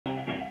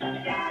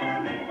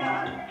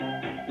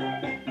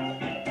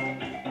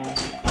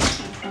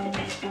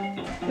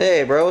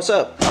Hey, bro, what's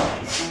up?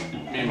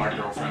 Me and my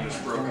girlfriend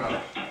just broke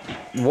up.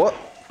 What?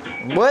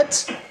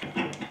 What?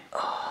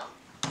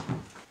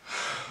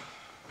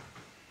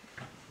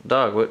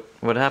 Dog,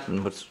 what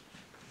happened? What's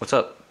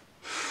up?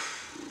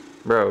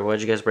 Bro, why'd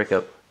you guys break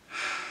up?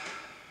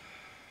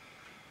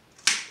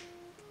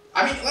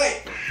 I mean,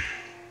 like,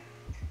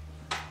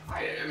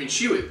 I mean,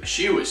 she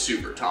was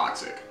super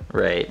toxic.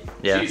 Right.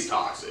 Yeah. She's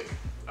toxic.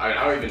 I mean,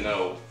 I don't even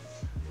know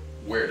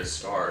where to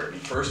start. I mean,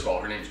 first of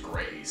all, her name's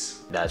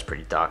Grace. That's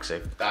pretty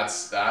toxic. That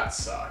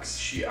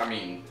sucks. I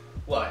mean,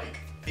 like,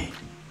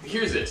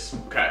 here's this.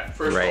 Okay,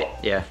 first of all.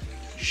 Yeah.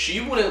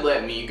 She wouldn't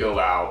let me go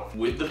out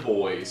with the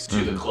boys to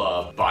the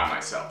club by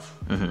myself.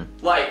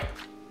 Like,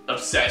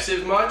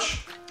 obsessive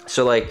much?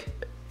 So, like,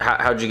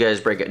 how'd you guys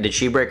break up? Did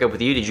she break up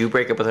with you? Did you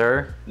break up with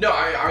her? No,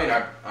 I mean,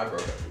 I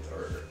broke up with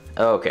her.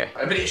 Oh, okay.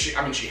 I mean,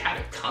 she had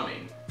it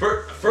coming.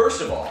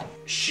 First of all,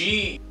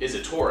 she is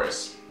a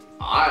Taurus.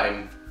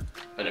 I'm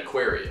an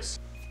Aquarius.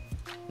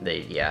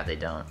 They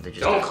don't. They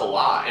just don't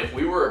collide. If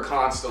we were a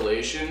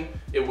constellation,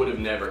 it would have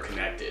never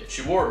connected.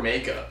 She wore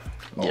makeup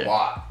a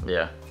lot.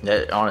 Yeah.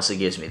 That honestly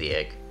gives me the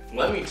ick.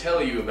 Let me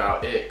tell you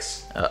about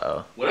Ix.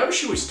 Uh-oh. Whenever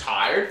she was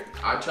tired,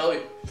 I tell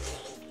you,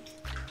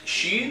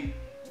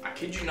 I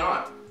kid you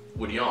not,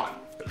 would yawn.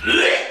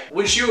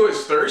 When she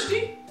was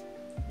thirsty,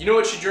 you know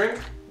what she drank?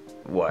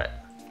 What?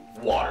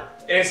 Water.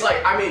 And it's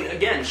like, I mean,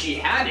 again, she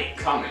had it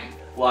coming.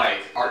 Like,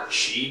 our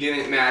chi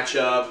didn't match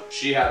up.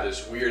 She had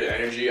this weird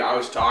energy. I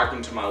was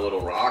talking to my little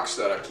rocks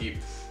that I keep,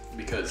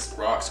 because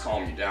rocks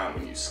calm you down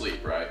when you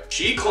sleep, right?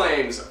 She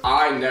claims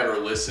I never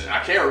listen.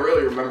 I can't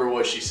really remember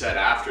what she said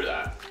after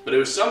that, but it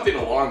was something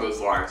along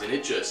those lines, and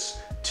it just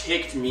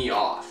ticked me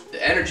off.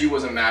 The energy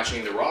wasn't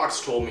matching. The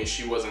rocks told me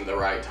she wasn't the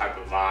right type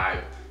of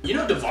vibe. You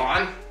know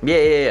Devon?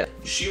 Yeah.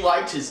 She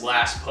liked his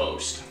last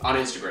post on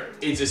Instagram.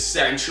 It's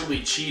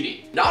essentially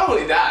cheating. Not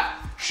only that,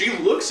 she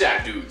looks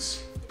at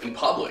dudes in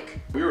public.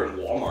 We were in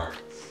Walmart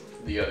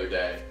the other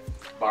day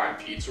buying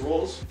pizza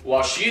rolls.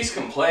 While she's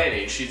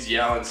complaining, she's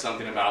yelling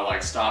something about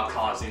like, stop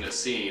causing a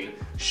scene.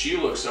 She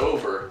looks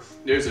over,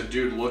 there's a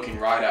dude looking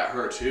right at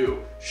her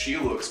too. She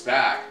looks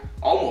back,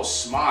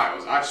 almost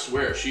smiles. I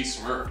swear she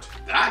smirked.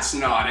 That's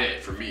not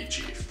it for me,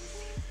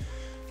 Chief.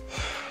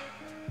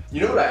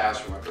 You know what I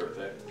asked for my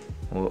birthday?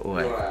 What?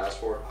 You know what I asked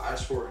for? I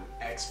asked for an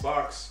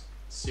Xbox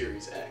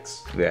Series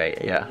X. Right,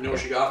 yeah. You know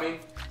what she got me?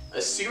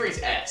 A Series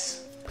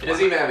S. It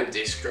doesn't even have a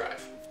disc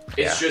drive.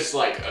 It's just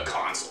like a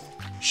console.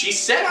 She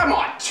said I'm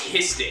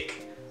autistic.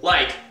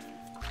 Like,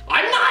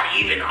 I'm not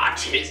even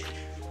autistic.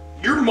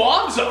 Your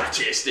mom's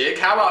autistic,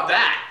 how about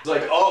that? It's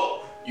like,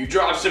 oh, you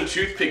dropped some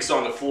toothpicks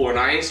on the floor and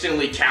I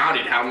instantly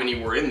counted how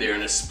many were in there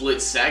in a split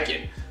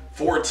second.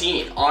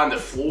 14 on the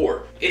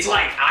floor. It's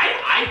like,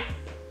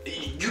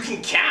 you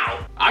can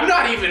count. I'm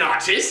not even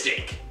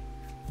autistic.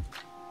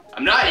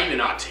 I'm not even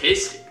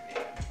autistic.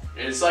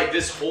 And it's like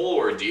this whole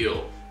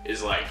ordeal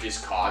is like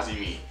just causing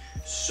me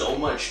so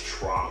much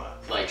trauma.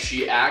 Like,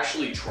 she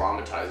actually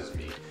traumatizes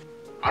me.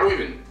 I don't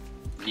even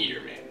need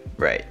her, man.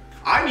 Right.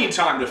 I need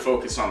time to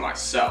focus on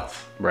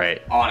myself.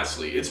 Right.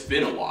 Honestly, it's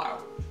been a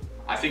while.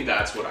 I think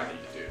that's what I need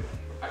to do.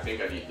 I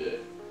think I need to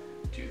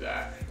do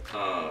that.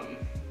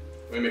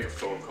 Let me make a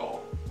phone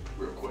call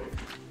real quick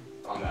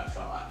on that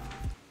thought.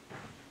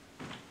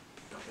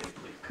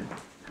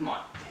 Come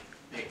on,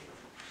 babe,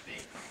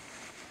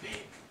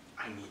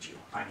 I need you.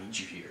 I need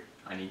you here.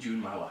 I need you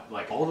in my life.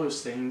 Like, all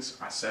those things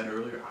I said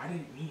earlier, I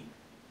didn't mean.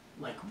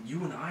 Like,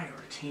 you and I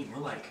are a team.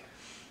 We're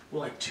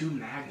like two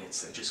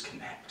magnets that just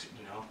connect,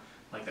 you know?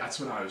 Like, that's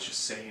what I was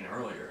just saying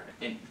earlier.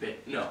 And, babe,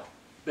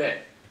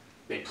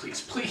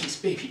 please,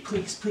 baby,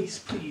 please,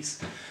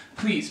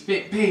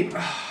 babe.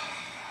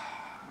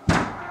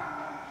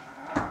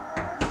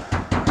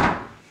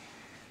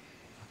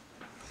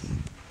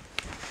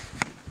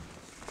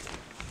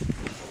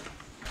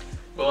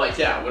 But like,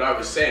 yeah, what I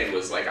was saying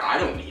was like, I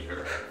don't need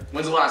her.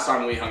 When's the last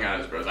time we hung out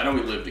as bros? I know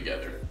we lived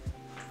together.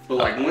 But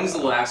like, when's the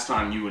last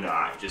time you and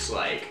I just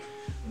like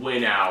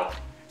went out,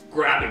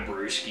 grabbed a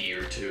brewski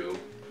or two?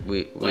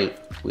 We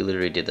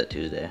literally did that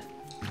Tuesday.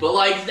 But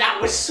like, that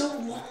was so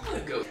long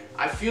ago.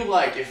 I feel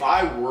like if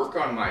I work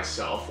on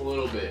myself a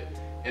little bit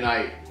and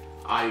I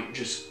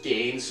just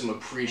gain some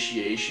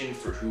appreciation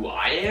for who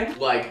I am,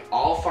 like,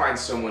 I'll find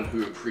someone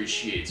who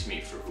appreciates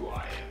me for who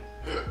I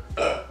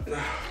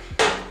am.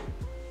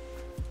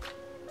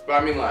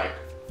 But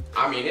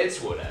I mean,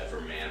 it's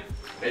whatever, man.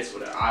 It's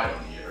whatever. I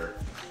don't need her.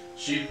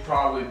 She's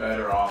probably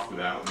better off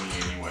without me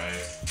anyway.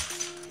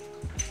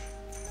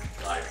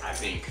 Like, I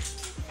think,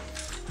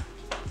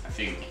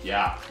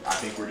 yeah. I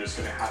think we're just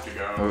gonna have to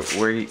go.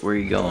 Where are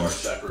you going? Our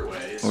separate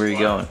ways. Where are you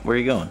going? Where are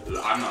you going?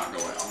 I'm not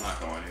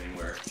going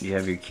anywhere. You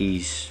have your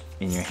keys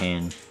in your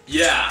hand.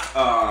 Yeah.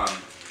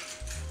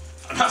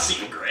 I'm not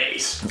seeing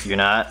Grace. You're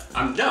not? No,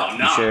 I'm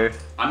not. You sure?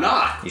 I'm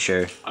not. You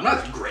sure? I'm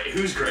not Grace.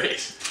 Who's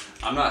Grace?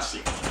 I'm not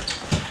seeing her.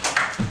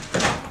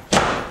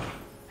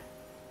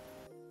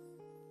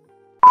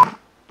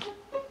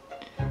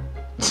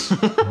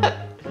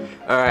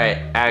 Alright,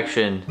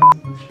 action.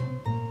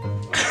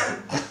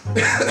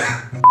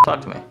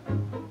 Talk to me.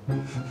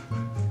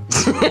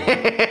 If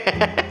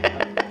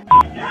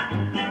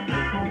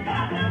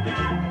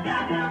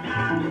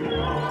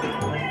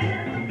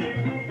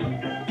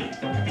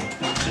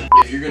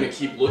you're gonna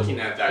keep looking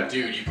at that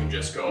dude, you can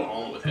just go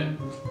home with him.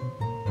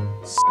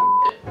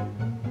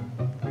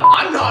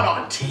 I'm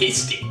not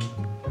autistic,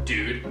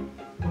 dude.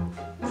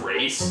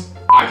 Grace,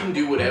 I can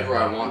do whatever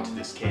I want to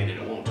this kid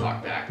and it won't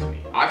talk back to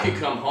me. I could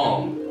come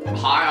home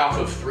high off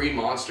of 3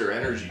 Monster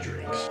energy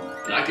drinks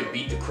and I could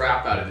beat the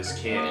crap out of this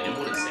kid and it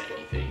wouldn't say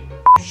anything.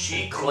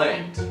 She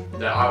claimed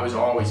that I was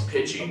always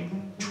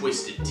pitching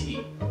Twisted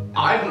Tea.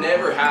 I've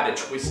never had a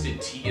Twisted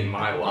Tea in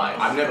my life.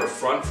 I've never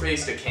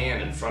front-faced a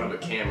can in front of a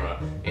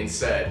camera and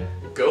said,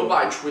 go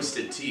buy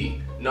Twisted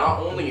Tea. Not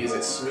only is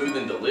it smooth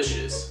and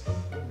delicious,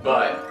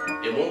 but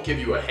it won't give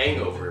you a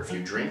hangover if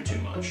you drink too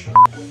much.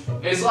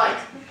 It's like,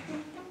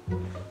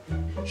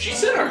 she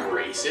said I'm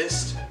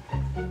racist.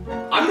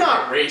 I'm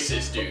not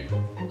racist, dude.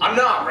 I'm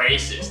not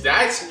racist.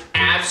 That's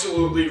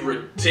absolutely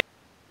ridiculous.